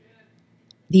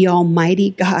 the Almighty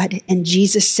God. And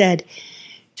Jesus said,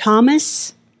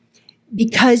 Thomas,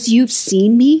 because you've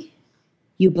seen me,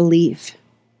 you believe.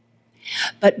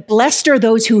 But blessed are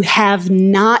those who have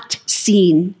not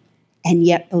seen and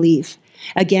yet believe.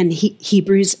 Again,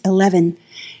 Hebrews 11.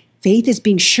 Faith is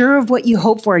being sure of what you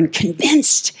hope for and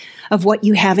convinced of what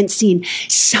you haven't seen.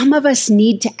 Some of us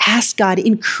need to ask God,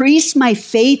 increase my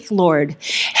faith, Lord.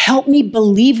 Help me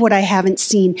believe what I haven't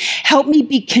seen. Help me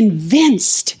be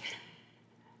convinced.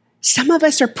 Some of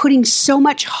us are putting so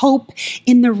much hope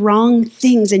in the wrong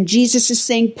things. And Jesus is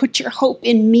saying, put your hope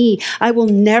in me. I will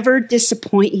never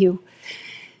disappoint you.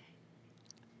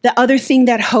 The other thing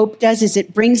that hope does is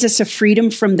it brings us a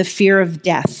freedom from the fear of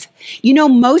death. You know,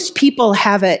 most people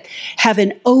have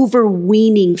an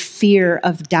overweening fear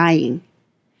of dying.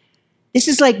 This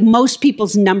is like most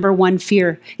people's number one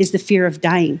fear is the fear of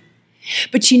dying.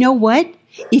 But you know what?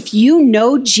 If you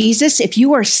know Jesus, if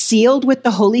you are sealed with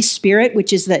the Holy Spirit,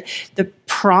 which is the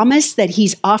promise that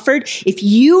he's offered, if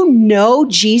you know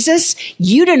Jesus,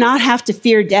 you do not have to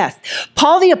fear death.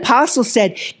 Paul the Apostle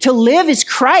said, to live is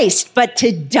Christ, but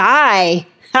to die,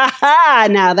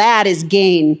 now that is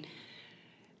gain.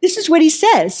 This is what he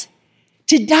says.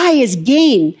 To die is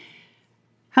gain.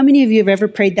 How many of you have ever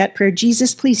prayed that prayer?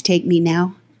 Jesus, please take me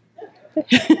now.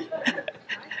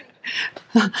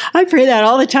 I pray that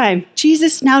all the time.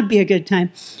 Jesus, now would be a good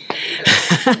time.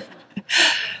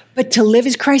 But to live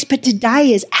is Christ, but to die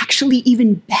is actually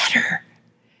even better.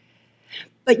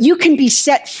 But you can be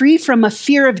set free from a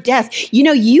fear of death. You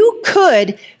know, you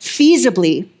could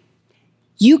feasibly,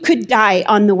 you could die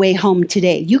on the way home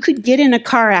today. You could get in a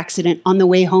car accident on the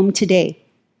way home today.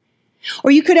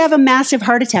 Or you could have a massive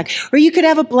heart attack. Or you could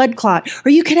have a blood clot. Or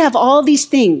you could have all these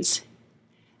things.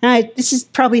 This is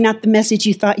probably not the message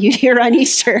you thought you'd hear on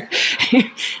Easter.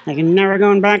 Like, I'm never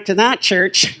going back to that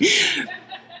church.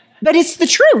 But it's the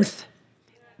truth.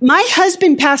 My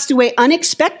husband passed away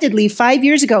unexpectedly 5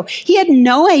 years ago. He had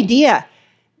no idea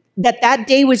that that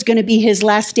day was going to be his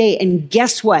last day. And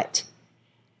guess what?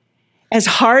 As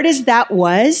hard as that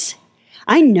was,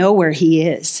 I know where he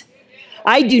is.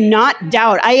 I do not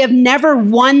doubt. I have never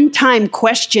one time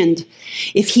questioned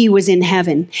if he was in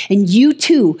heaven. And you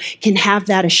too can have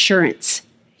that assurance.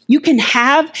 You can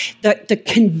have the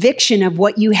conviction of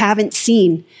what you haven't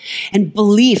seen and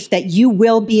belief that you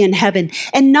will be in heaven.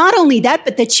 And not only that,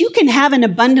 but that you can have an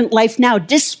abundant life now,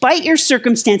 despite your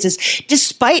circumstances,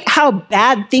 despite how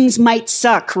bad things might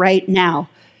suck right now.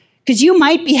 Because you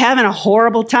might be having a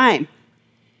horrible time.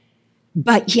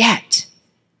 But yet,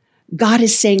 God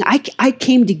is saying, I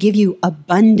came to give you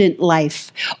abundant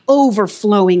life,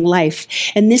 overflowing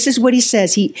life. And this is what he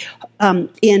says.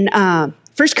 In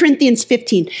 1 Corinthians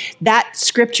 15, that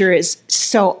scripture is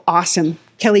so awesome.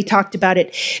 Kelly talked about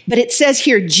it. But it says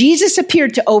here, Jesus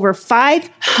appeared to over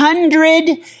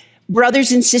 500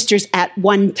 brothers and sisters at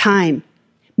one time.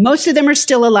 Most of them are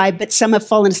still alive, but some have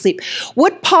fallen asleep.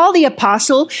 What Paul the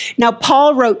Apostle, now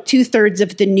Paul wrote 2/3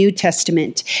 of the New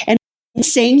Testament. And what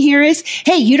he's saying here is,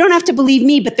 hey, you don't have to believe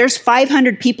me, but there's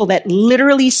 500 people that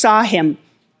literally saw him.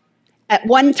 At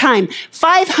one time,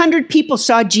 500 people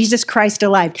saw Jesus Christ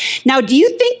alive. Now, do you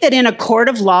think that in a court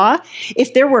of law,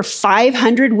 if there were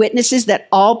 500 witnesses that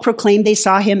all proclaimed they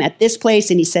saw him at this place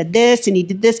and he said this and he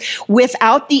did this,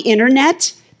 without the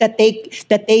internet, that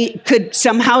they could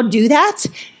somehow do that?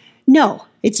 No,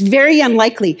 it's very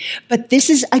unlikely. But this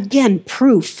is, again,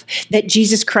 proof that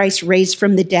Jesus Christ raised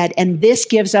from the dead, and this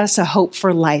gives us a hope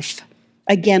for life.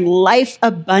 Again, life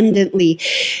abundantly.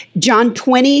 John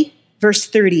 20, verse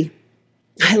 30.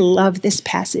 I love this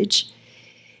passage.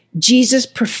 Jesus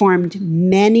performed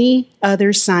many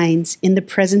other signs in the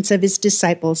presence of his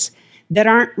disciples that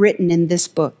aren't written in this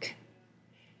book.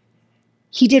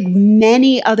 He did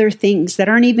many other things that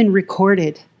aren't even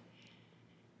recorded.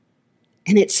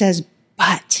 And it says,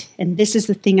 but, and this is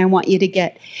the thing I want you to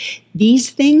get,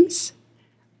 these things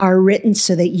are written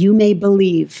so that you may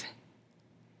believe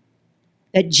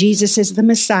that Jesus is the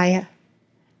Messiah,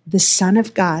 the Son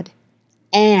of God,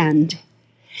 and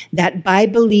that by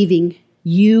believing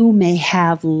you may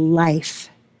have life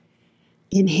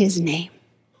in his name.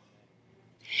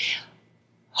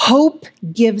 Hope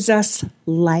gives us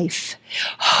life.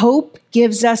 Hope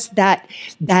gives us that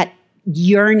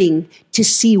yearning to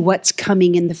see what's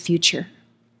coming in the future.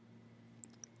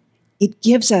 It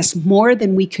gives us more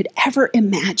than we could ever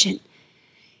imagine.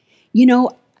 You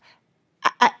know,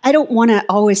 I don't want to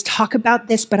always talk about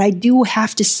this, but I do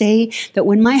have to say that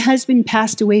when my husband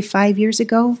passed away 5 years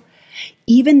ago,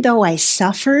 even though I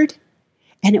suffered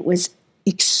and it was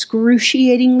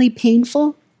excruciatingly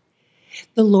painful,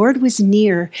 the Lord was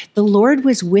near. The Lord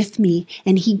was with me,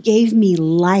 and he gave me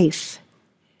life.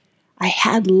 I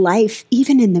had life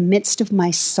even in the midst of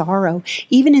my sorrow,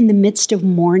 even in the midst of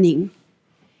mourning.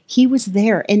 He was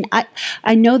there. And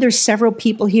I know there's several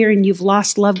people here and you've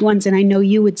lost loved ones, and I know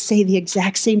you would say the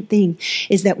exact same thing,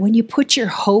 is that when you put your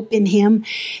hope in him,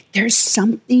 there's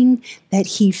something that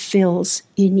he fills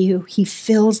in you. He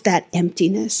fills that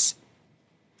emptiness.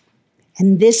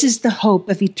 And this is the hope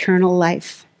of eternal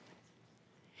life.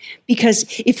 Because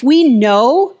if we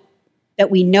know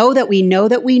that we know that we know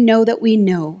that we know that we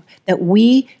know that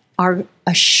we are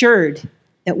assured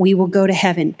that we will go to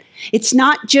heaven. It's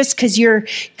not just because you're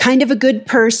kind of a good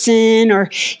person, or,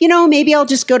 you know, maybe I'll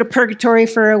just go to purgatory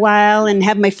for a while and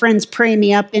have my friends pray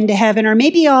me up into heaven, or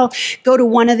maybe I'll go to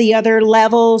one of the other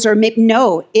levels, or maybe,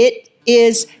 no, it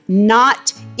is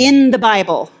not in the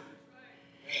Bible.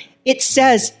 It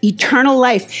says eternal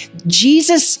life.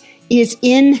 Jesus is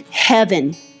in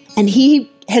heaven, and he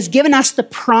has given us the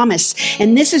promise.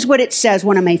 And this is what it says,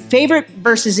 one of my favorite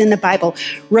verses in the Bible,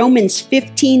 Romans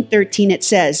 15:13, it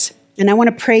says, and I want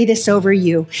to pray this over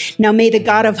you. Now may the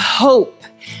God of hope,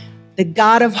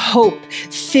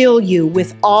 fill you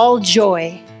with all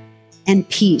joy and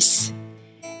peace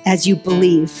as you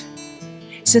believe,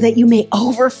 so that you may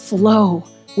overflow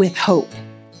with hope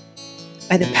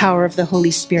by the power of the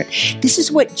Holy Spirit. This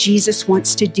is what Jesus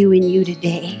wants to do in you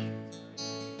today.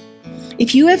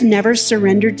 If you have never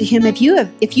surrendered to him, if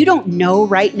you don't know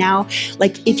right now,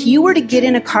 like if you were to get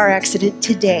in a car accident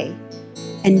today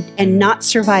and not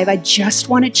survive, I just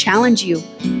want to challenge you.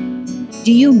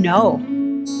 Do you know?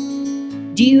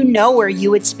 Do you know where you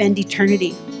would spend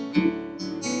eternity?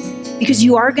 Because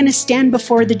you are going to stand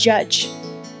before the judge.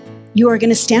 You are going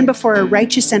to stand before a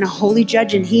righteous and a holy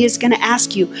judge, and he is going to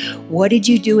ask you, what did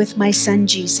you do with my son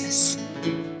Jesus?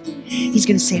 He's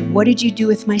going to say, what did you do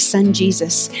with my son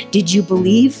Jesus? Did you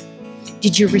believe?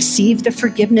 Did you receive the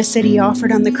forgiveness that he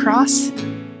offered on the cross?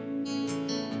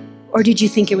 Or did you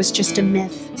think it was just a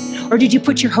myth? Or did you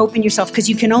put your hope in yourself? Because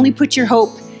you can only put your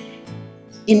hope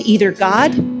in either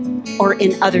God or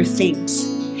in other things.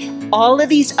 All of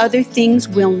these other things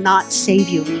will not save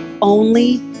you.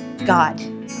 Only God,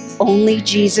 only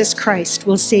Jesus Christ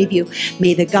will save you.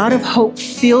 May the God of hope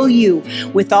fill you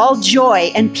with all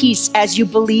joy and peace as you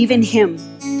believe in him,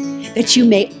 that you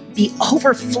may be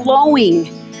overflowing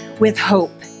with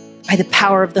hope by the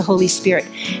power of the Holy Spirit.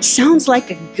 Sounds like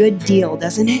a good deal,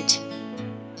 doesn't it?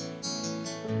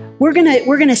 We're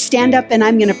gonna stand up and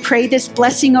I'm gonna pray this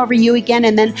blessing over you again.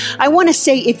 And then I want to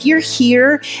say, if you're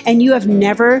here and you have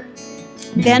never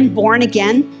been born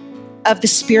again of the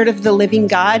Spirit of the living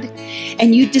God,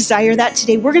 and you desire that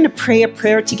today, we're going to pray a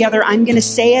prayer together. I'm going to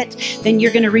say it, then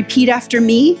you're going to repeat after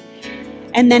me.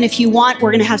 And then if you want, we're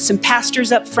going to have some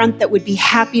pastors up front that would be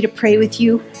happy to pray with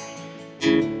you.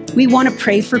 We want to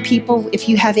pray for people. If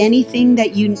you have anything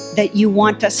that you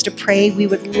want us to pray, we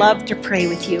would love to pray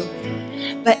with you.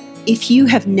 But if you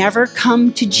have never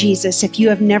come to Jesus, if you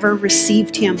have never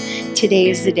received him, today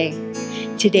is the day.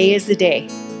 Today is the day.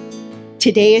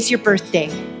 Today is your birthday.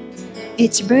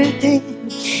 It's your birthday.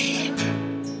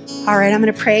 All right, I'm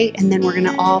going to pray, and then we're going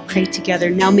to all pray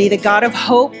together. Now may the God of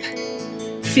hope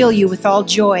fill you with all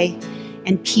joy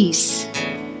and peace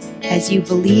as you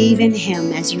believe in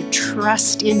him, as you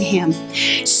trust in him,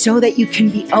 so that you can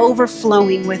be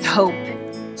overflowing with hope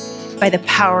by the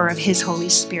power of his Holy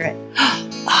Spirit.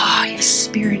 Oh, his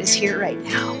Spirit is here right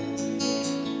now.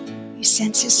 You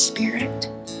sense his Spirit?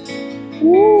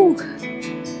 Woo!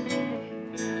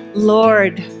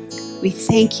 Lord, we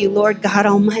thank you, Lord God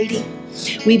Almighty.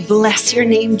 We bless your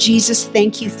name, Jesus.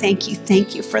 Thank you, thank you,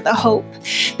 thank you for the hope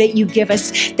that you give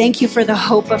us. Thank you for the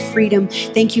hope of freedom.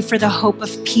 Thank you for the hope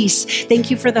of peace. Thank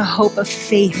you for the hope of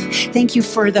faith. Thank you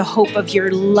for the hope of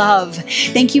your love.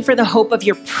 Thank you for the hope of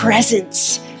your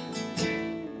presence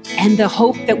and the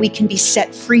hope that we can be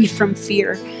set free from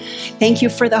fear. Thank you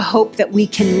for the hope that we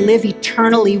can live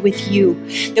eternally with you,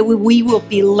 that we will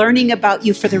be learning about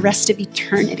you for the rest of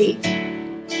eternity.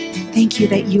 Thank you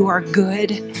that you are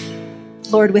good.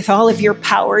 Lord, with all of your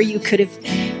power, you could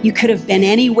have been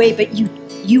any way, but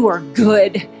you are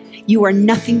good. You are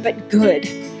nothing but good.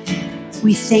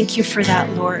 We thank you for that,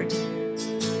 Lord.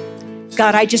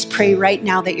 God, I just pray right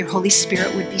now that your Holy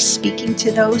Spirit would be speaking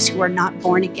to those who are not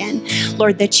born again.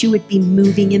 Lord, that you would be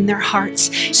moving in their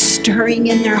hearts, stirring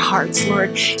in their hearts,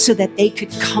 Lord, so that they could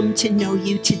come to know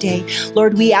you today.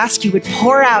 Lord, we ask you would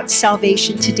pour out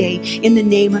salvation today in the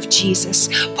name of Jesus.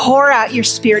 Pour out your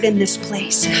Spirit in this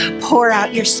place. Pour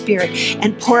out your Spirit,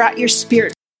 and pour out your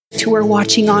Spirit who are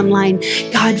watching online.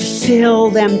 God, fill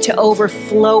them to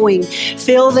overflowing.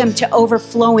 Fill them to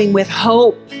overflowing with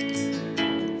hope.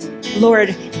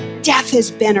 Lord, death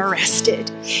has been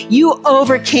arrested. You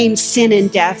overcame sin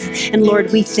and death. And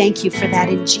Lord, we thank you for that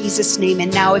in Jesus' name.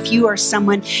 And now if you are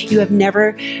someone, you have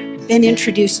never been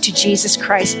introduced to Jesus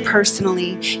Christ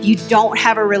personally, you don't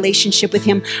have a relationship with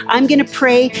him, I'm going to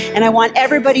pray, and I want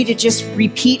everybody to just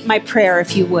repeat my prayer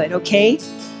if you would, okay?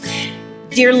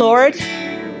 Dear Lord,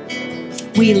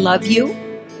 we love you.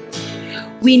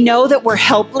 We know that we're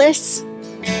helpless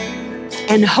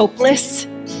and hopeless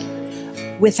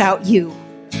without you.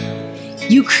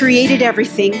 You created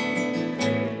everything.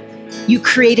 You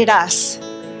created us.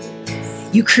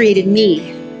 You created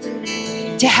me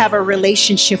to have a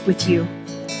relationship with you.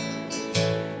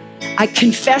 I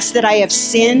confess that I have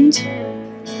sinned.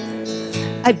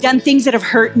 I've done things that have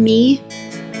hurt me.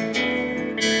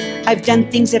 I've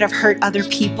done things that have hurt other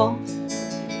people.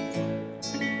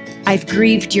 I've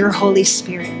grieved your Holy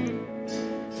Spirit.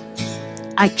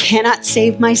 I cannot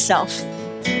save myself.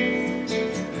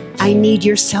 I need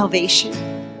your salvation.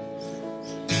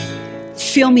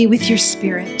 Fill me with your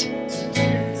Spirit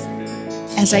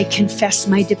as I confess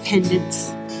my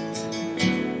dependence.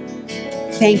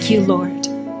 Thank you, Lord.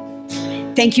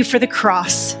 Thank you for the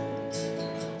cross.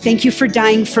 Thank you for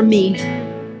dying for me.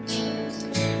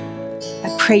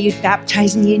 I pray you'd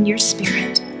baptize me in your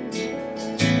Spirit.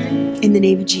 In the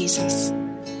name of Jesus.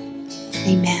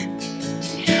 Amen.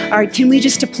 All right, can we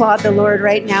just applaud the Lord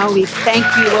right now? We thank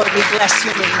you, Lord. We bless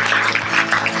your name.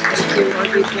 you, Lord.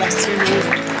 We bless your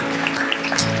name.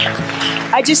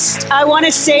 I want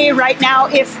to say right now,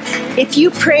 if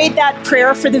you prayed that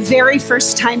prayer for the very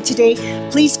first time today,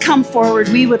 please come forward.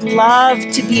 We would love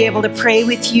to be able to pray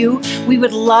with you. We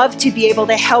would love to be able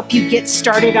to help you get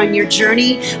started on your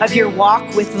journey of your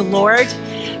walk with the Lord.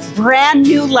 Brand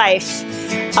new life,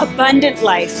 abundant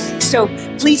life. So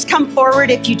please come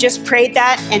forward if you just prayed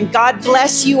that, and God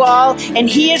bless you all, and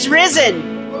He is risen.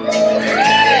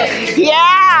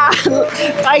 Yeah.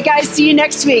 Bye, guys. See you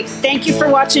next week. Thank you for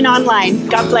watching online.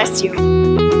 God bless you.